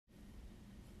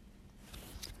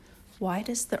Why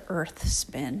does the earth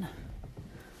spin?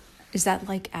 Is that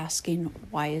like asking,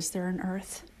 why is there an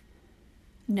earth?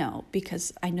 No,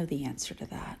 because I know the answer to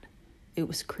that. It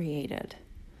was created,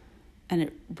 and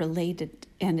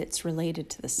it's related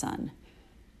to the sun.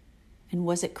 And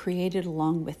was it created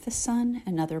along with the sun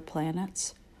and other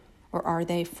planets? Or are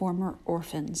they former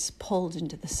orphans pulled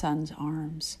into the sun's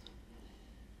arms?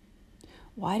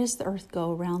 Why does the earth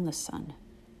go around the sun?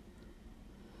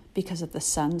 Because of the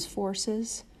sun's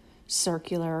forces,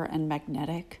 circular and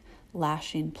magnetic,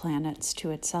 lashing planets to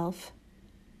itself?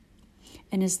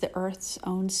 And is the earth's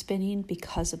own spinning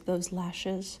because of those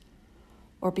lashes,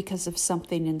 or because of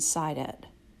something inside it,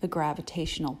 the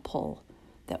gravitational pull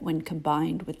that when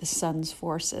combined with the sun's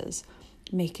forces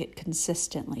make it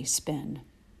consistently spin?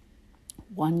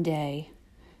 One day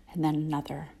and then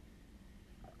another.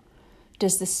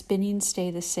 Does the spinning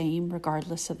stay the same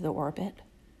regardless of the orbit?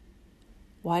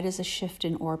 Why does a shift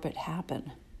in orbit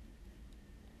happen?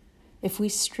 If we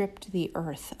stripped the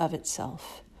earth of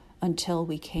itself until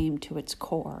we came to its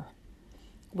core,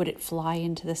 would it fly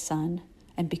into the sun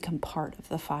and become part of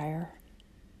the fire?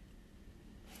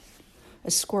 A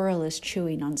squirrel is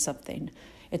chewing on something.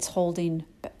 It's holding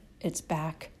its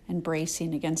back and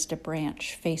bracing against a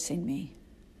branch facing me.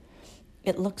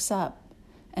 It looks up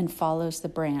and follows the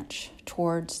branch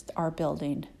towards our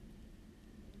building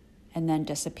and then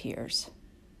disappears.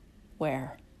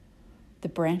 Where? The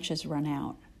branches run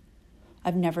out.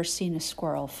 I've never seen a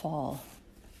squirrel fall.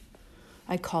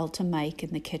 I called to Mike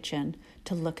in the kitchen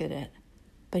to look at it,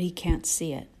 but he can't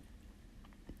see it.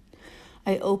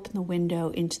 I open the window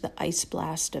into the ice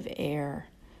blast of air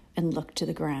and look to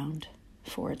the ground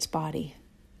for its body,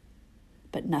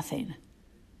 but nothing.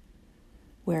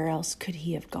 Where else could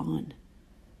he have gone?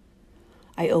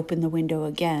 I open the window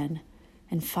again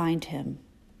and find him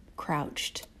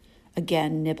crouched,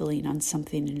 again nibbling on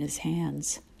something in his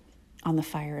hands, on the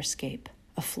fire escape,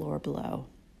 a floor below.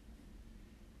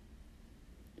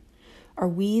 Are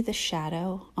we the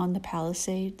shadow on the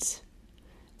Palisades,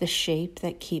 the shape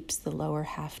that keeps the lower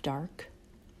half dark?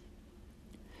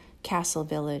 Castle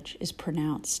Village is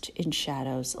pronounced in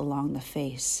shadows along the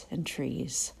face and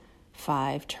trees,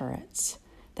 5 turrets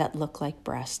that look like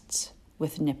breasts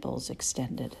with nipples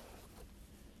extended.